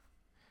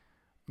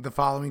The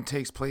following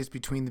takes place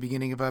between the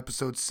beginning of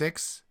episode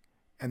 6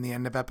 and the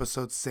end of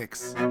episode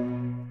 6.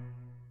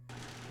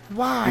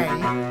 Why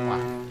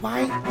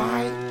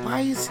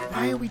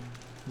are we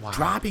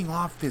dropping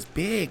off this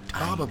big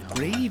tub of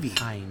gravy?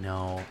 I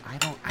know.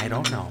 I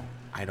don't know.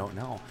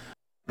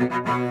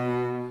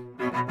 And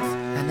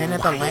then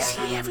at Why is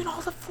he having all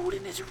the food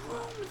in his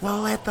room?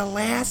 Well, at the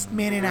last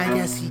minute, I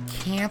guess he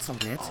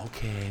canceled it.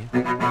 Okay.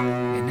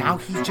 And now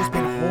he's just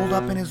been holed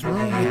up in his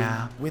room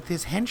Yeah. with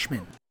his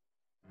henchmen.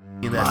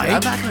 I'm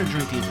Mike? not going to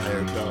drink the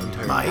entire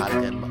Mike? pot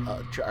again.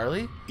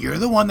 Charlie? You're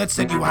the one that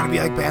said you want to be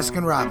like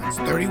Baskin Robbins.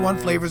 31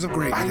 flavors of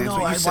gravy. I That's know.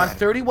 what you I said. want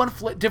 31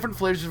 different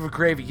flavors of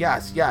gravy.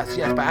 Yes.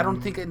 But I don't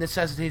think it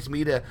necessitates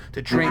me to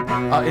drink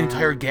an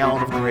entire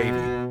gallon of gravy.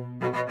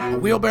 A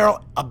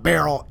wheelbarrow, a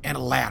barrel, and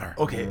a ladder.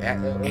 Okay.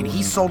 And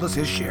he sold us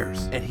his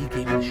shares. And he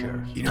gave me the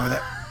shares. You know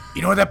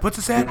where that puts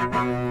us at?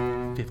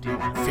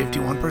 51.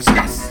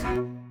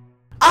 51%.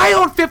 I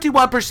own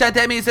 51%.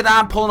 That means that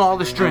I'm pulling all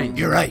the strings.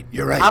 You're right.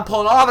 I'm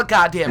pulling all the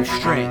goddamn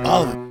strings.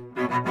 All of it.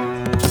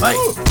 Mike.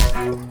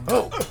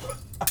 Oh.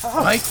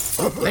 Mike,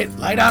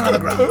 lie down on the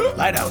ground.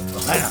 Lie down.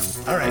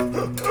 All right.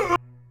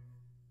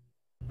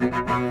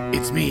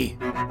 It's me.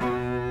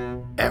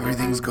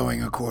 Everything's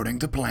going according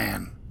to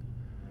plan.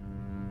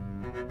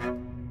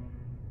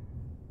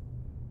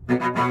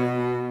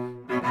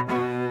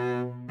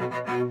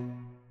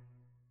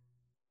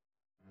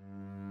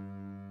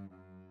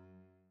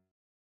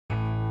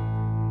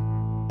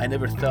 I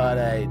never thought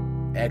I'd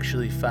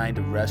actually find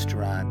a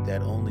restaurant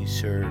that only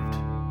served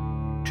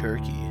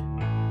turkey.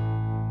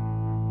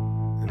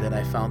 And then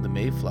I found the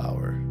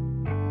Mayflower.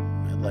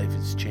 My life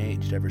has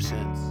changed ever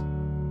since.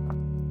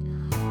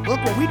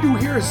 Look, what we do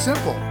here is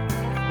simple.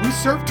 We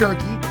serve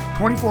turkey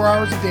 24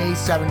 hours a day,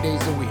 7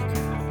 days a week.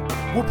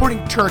 We're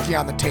putting turkey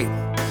on the table.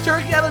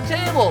 Turkey on the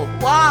table!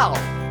 Wow!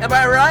 Am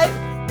I right?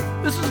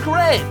 This is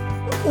great!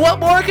 What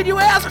more can you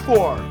ask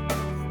for?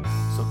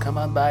 So come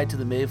on by to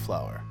the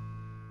Mayflower,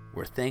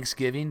 where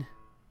Thanksgiving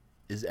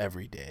is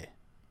every day.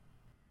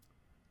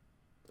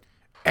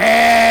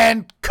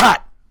 And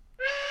cut!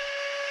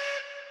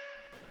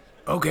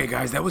 Okay,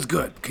 guys, that was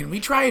good. Can we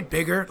try it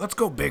bigger? Let's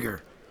go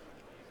bigger.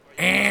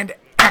 And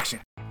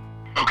action!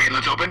 Okay,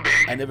 let's open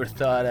big. I never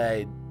thought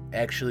I'd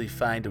actually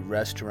find a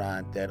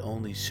restaurant that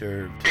only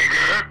served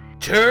Bigger.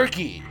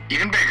 turkey.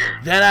 Even bigger.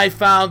 Then I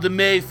found the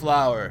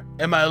Mayflower,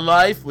 and my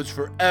life was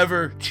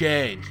forever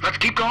changed. Let's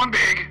keep going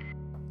big.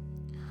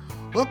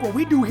 Look, what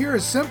we do here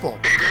is simple.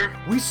 Bigger.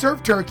 We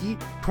serve turkey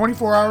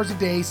 24 hours a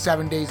day,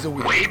 7 days a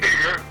week. Way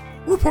bigger.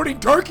 We're putting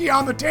turkey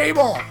on the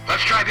table.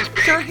 Let's try this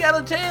big. Turkey on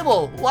the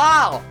table!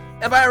 Wow!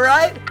 Am I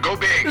right? Go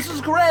big. This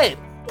is great!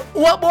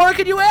 What more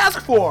can you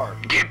ask for?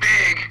 Get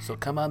big. So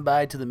come on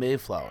by to the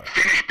Mayflower,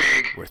 Finish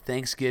big. where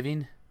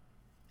Thanksgiving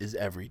is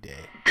every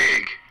day.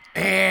 Big.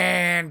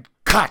 And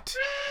cut.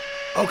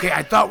 Okay,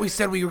 I thought we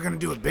said we were going to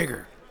do it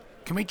bigger.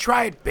 Can we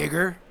try it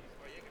bigger?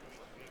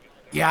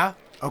 Yeah?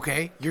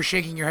 Okay. You're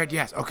shaking your head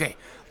yes. Okay.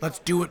 Let's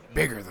do it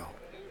bigger, though.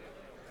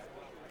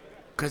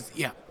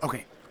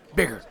 Okay.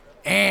 Bigger.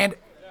 And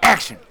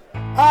action.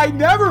 I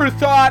never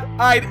thought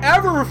I'd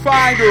ever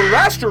find a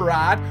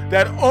restaurant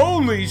that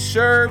only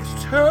serves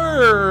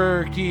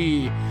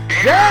turkey.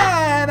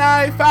 Then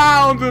I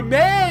found the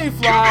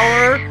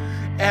Mayflower,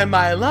 and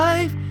my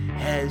life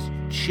has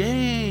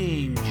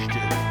changed.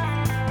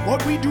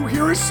 What we do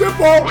here is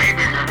simple. Way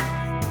bigger.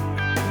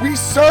 We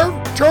serve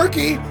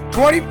turkey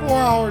 24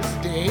 hours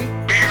a day.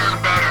 Bigger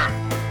and better.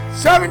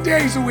 7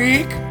 days a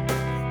week.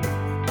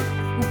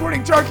 We're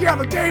putting turkey on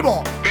the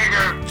table.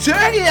 Bigger.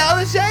 Turkey on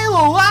the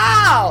table,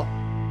 wow!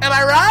 Am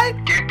I right?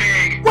 Get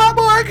big. What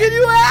more can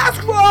you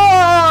ask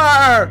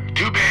for?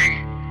 Too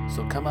big.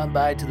 So come on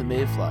by to the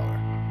Mayflower,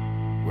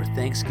 where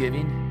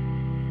Thanksgiving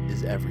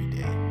is every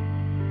day.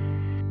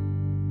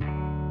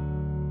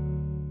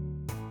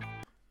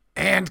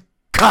 And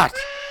cut.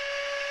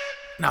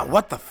 Now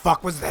what the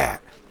fuck was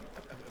that?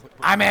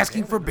 I'm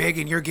asking for big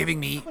and you're giving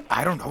me,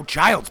 I don't know,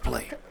 child's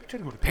play.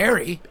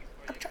 Perry,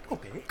 I'm trying to go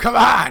big. come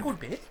on. Go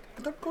big.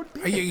 I'm not going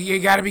big. You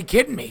gotta be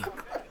kidding me.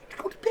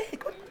 Go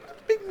big. What does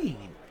big mean?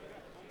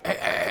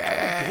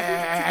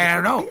 I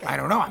don't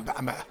know.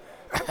 I'm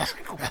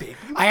Go big.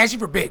 I asked you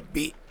for big.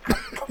 B. Go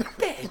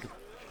big.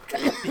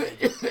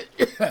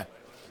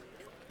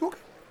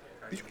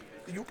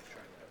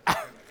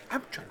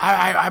 I'm trying.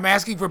 I'm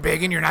asking for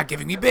big and you're not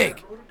giving me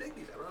big.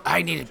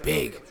 I need it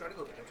big.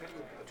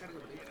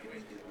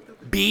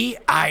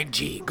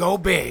 B-I-G. Go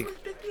big.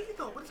 What does big mean,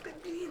 though? What does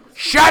big mean?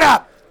 Shut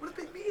up! What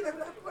does big mean?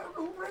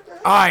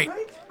 All right.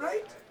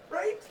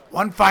 Right?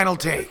 One final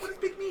take. What does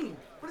big mean?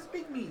 What does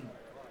big mean?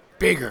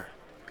 Bigger.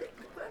 What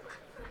does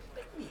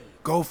big mean?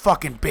 Go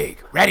fucking big.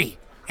 Ready?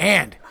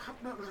 And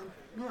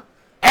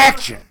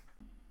action.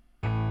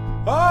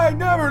 I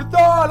never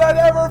thought I'd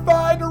ever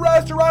find a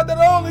restaurant that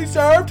only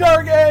served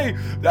turkey.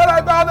 Then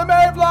I found the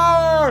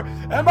Mayflower,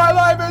 and my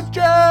life has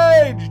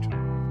changed.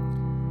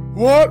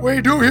 What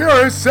we do here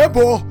is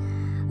simple.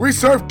 We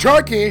serve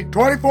turkey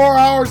 24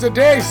 hours a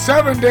day,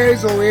 7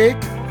 days a week.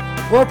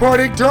 We're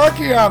putting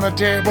turkey on the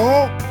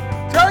table.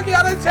 Turkey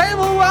on the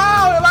table,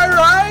 wow, am I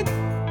right?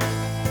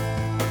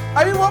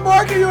 I mean, what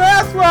more can you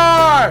ask for?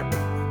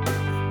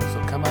 So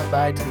come on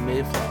by to the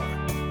Mayflower,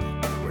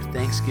 where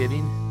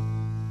Thanksgiving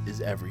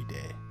is every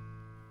day.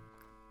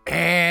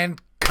 And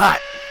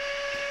cut.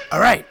 All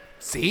right,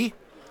 see?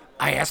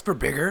 I asked for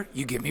bigger,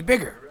 you give me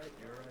bigger.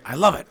 I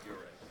love it.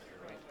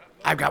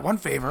 I've got one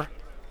favor.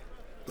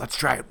 Let's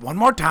try it one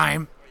more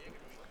time.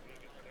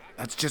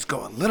 Let's just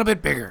go a little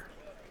bit bigger.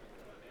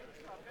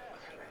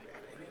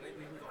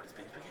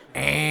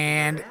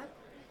 And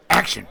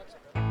action.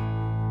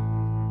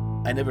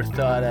 I never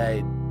thought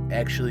I'd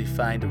actually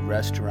find a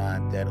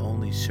restaurant that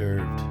only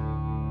served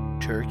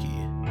turkey.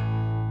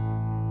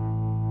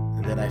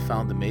 And then I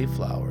found the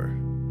Mayflower.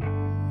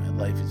 My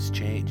life has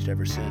changed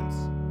ever since.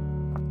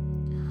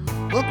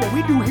 Look, what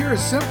we do here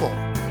is simple.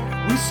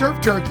 We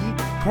serve turkey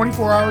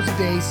 24 hours a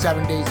day,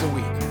 7 days a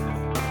week.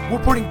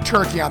 We're putting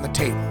turkey on the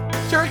table.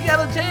 Turkey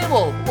on the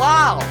table!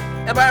 Wow!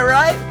 Am I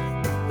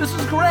right? This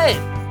is great!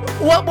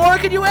 What more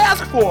can you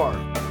ask for?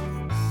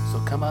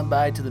 So come on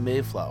by to the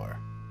Mayflower,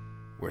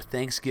 where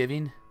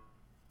Thanksgiving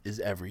is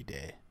every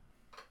day.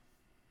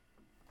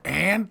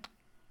 And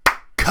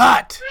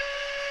cut.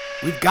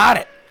 We've got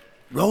it.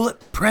 Roll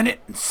it, print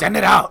it, and send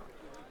it out.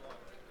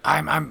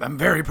 I'm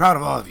very proud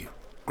of all of you.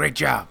 Great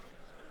job.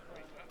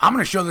 I'm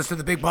gonna show this to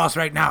the big boss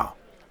right now.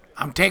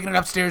 I'm taking it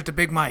upstairs to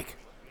Big Mike.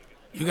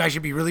 You guys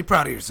should be really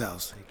proud of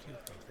yourselves.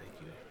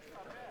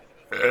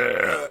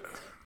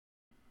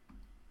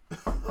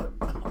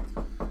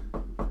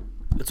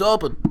 It's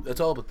open.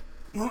 It's open.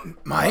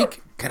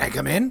 Mike, can I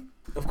come in?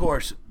 Of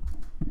course.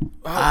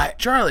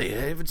 Charlie,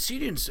 I haven't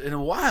seen you in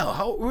a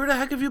while. Where the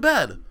heck have you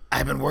been?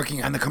 I've been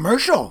working on the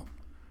commercial.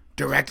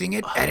 Directing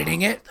it,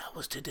 editing it. That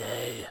was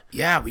today.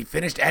 Yeah, we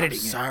finished editing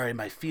it. Sorry,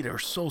 my feet are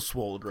so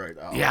swollen right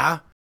now. Yeah?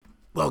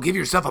 Well, give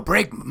yourself a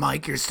break,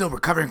 Mike. You're still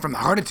recovering from the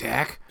heart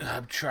attack.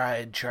 I'm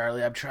trying,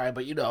 Charlie. I'm trying,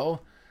 but you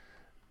know,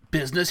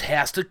 business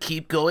has to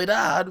keep going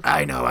on.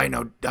 I know.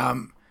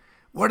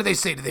 What do they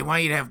say? Do they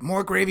want you to have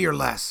more gravy or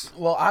less?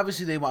 Well,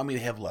 obviously they want me to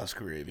have less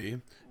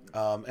gravy,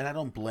 and I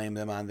don't blame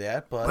them on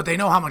that. But they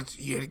know how much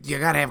you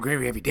gotta have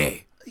gravy every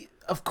day.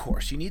 Of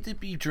course, you need to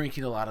be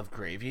drinking a lot of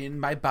gravy,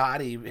 and my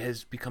body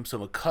has become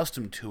so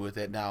accustomed to it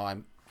that now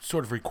I'm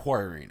sort of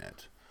requiring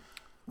it.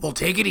 We'll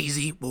take it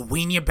easy. We'll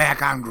wean you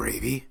back on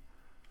gravy.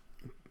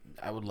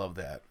 I would love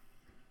that.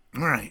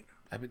 All right.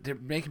 They're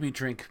making me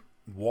drink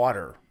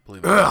water,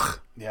 believe it or Ugh. not.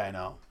 Yeah, I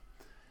know.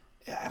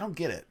 Yeah, I don't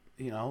get it.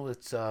 You know,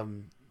 it's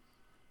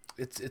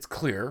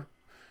clear,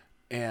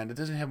 and it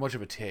doesn't have much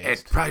of a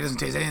taste. It probably doesn't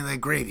taste anything like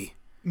gravy.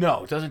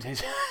 No, it doesn't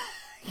taste.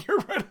 You're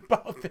right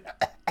about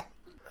that.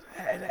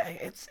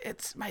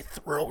 It's my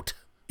throat.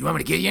 You want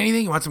me to get you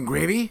anything? You want some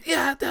gravy?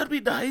 Yeah, that'd be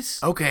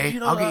nice. Okay, You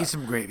know, I'll get you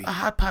some gravy. A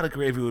hot pot of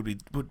gravy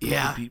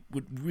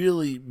would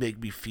really make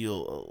me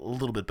feel a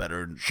little bit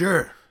better.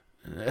 Sure.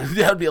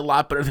 That would be a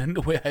lot better than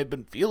the way I've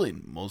been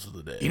feeling most of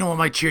the day. You know what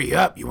might cheer you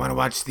up? You want to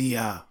watch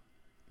the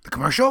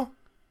commercial?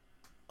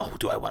 Oh,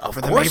 do I want? Of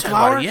For the course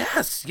Mayflower? I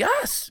want.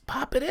 Yes,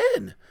 pop it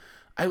in.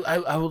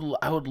 I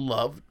would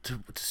love to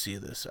see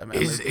this.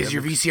 Is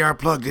your VCR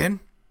plugged in?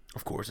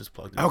 Of course, it's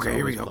plugged in. Okay, It's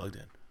here we always go. Plugged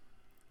in.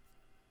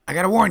 I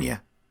gotta warn you.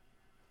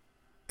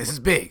 This is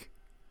big.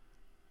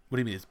 What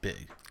do you mean it's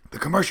big? The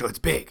commercial, it's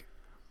big.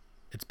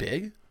 It's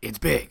big? It's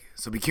big,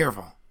 so be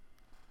careful.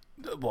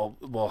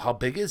 Well, how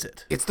big is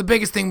it? It's the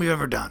biggest thing we've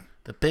ever done.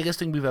 The biggest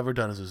thing we've ever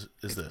done is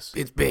this.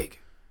 It's big.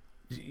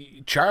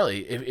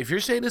 Charlie, if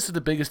you're saying this is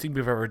the biggest thing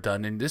we've ever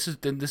done, then this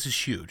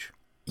is huge.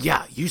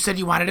 Yeah, you said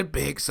you wanted it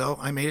big, so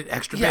I made it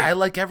extra big. Yeah, I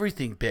like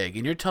everything big,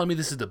 and you're telling me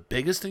this is the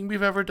biggest thing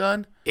we've ever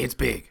done? It's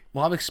big.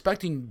 Well, I'm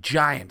expecting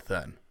giant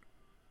then.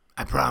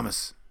 I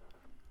promise.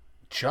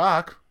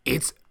 Chuck?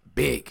 It's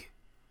big.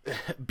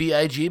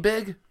 B-I-G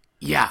big?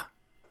 Yeah.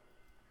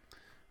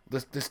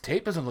 This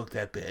tape doesn't look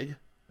that big.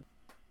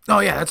 Oh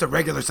yeah, that's a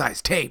regular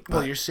size tape. Well,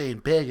 But you're saying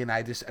big, and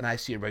I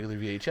see a regular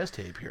VHS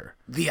tape here.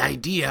 the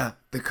idea,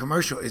 the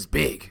commercial is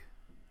big.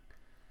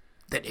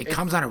 That it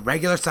comes on a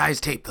regular size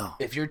tape though.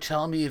 If you're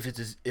telling me if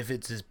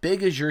it's as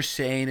big as you're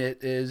saying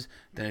it is,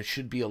 then it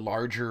should be a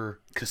larger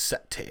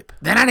cassette tape.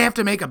 Then I'd have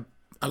to make a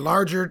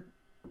larger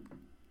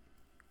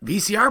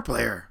VCR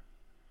player.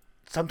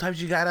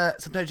 Sometimes you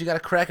gotta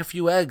crack a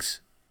few eggs,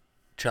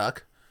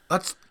 Chuck.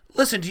 Let's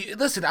Listen. These are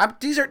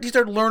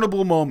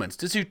learnable moments.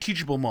 These are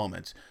teachable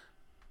moments.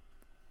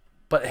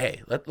 But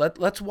hey,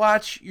 let's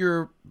watch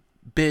your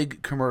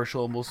big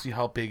commercial, and we'll see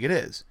how big it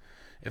is.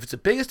 If it's the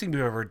biggest thing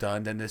we've ever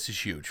done, then this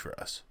is huge for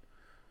us.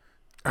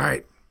 all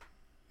right.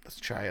 Let's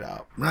try it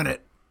out. Run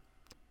it.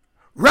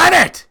 Run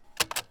it!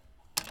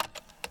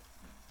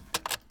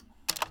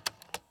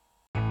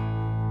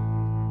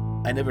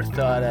 I never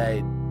thought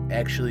I'd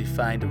actually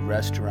find a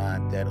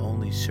restaurant that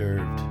only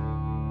served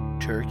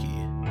turkey.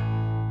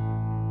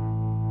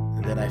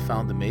 And then I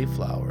found the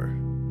Mayflower.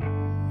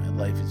 My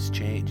life has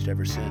changed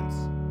ever since.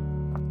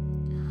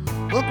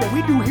 Look, what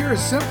we do here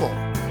is simple.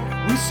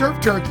 We serve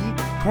turkey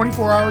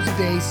 24 hours a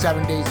day,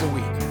 7 days a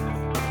week.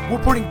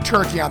 We're putting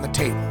turkey on the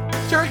table.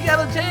 Turkey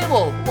on the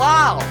table!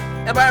 Wow!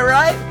 Am I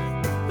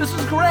right? This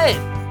is great!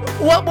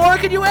 What more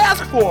can you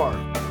ask for?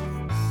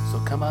 So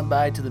come on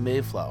by to the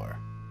Mayflower,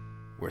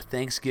 where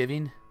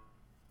Thanksgiving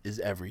is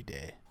every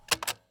day.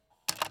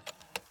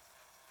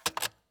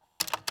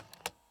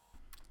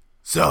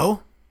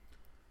 So,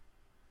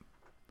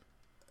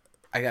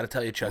 I got to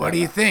tell you, Chuck. what do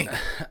you think?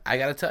 I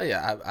got to tell you,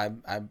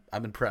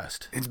 I'm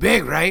impressed. It's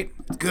big, right?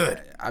 It's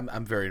good.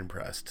 I'm very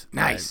impressed.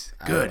 Nice.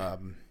 Good.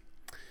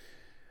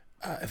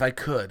 If I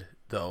could,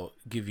 though,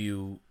 give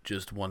you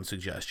just one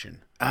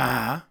suggestion.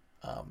 Uh-huh.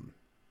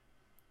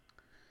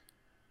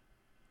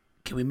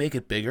 Can we make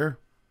it bigger?